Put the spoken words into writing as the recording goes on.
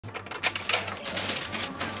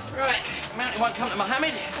Right, Mountain won't come to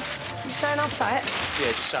Mohammed. You saying I'm fat?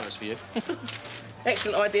 Yeah, just salads for you.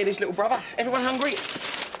 Excellent idea, this little brother. Everyone hungry?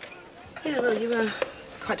 Yeah, well, you were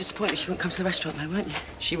quite disappointed she wouldn't come to the restaurant, though, weren't you?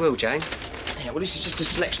 She will, Jane. Yeah, well, this is just a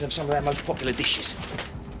selection of some of our most popular dishes.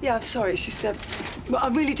 Yeah, I'm sorry. It's just, well, I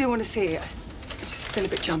really do want to see it. It's just still a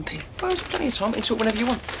bit jumpy. Well, there's plenty of time. We can talk whenever you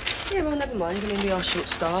want. Yeah, well, never mind. I mean, we are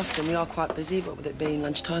short-staffed and we are quite busy, what with it being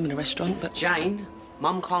lunchtime in a restaurant, but... Jane,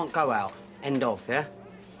 Mum can't go out. End of, yeah?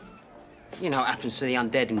 You know what happens to the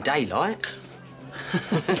undead in daylight.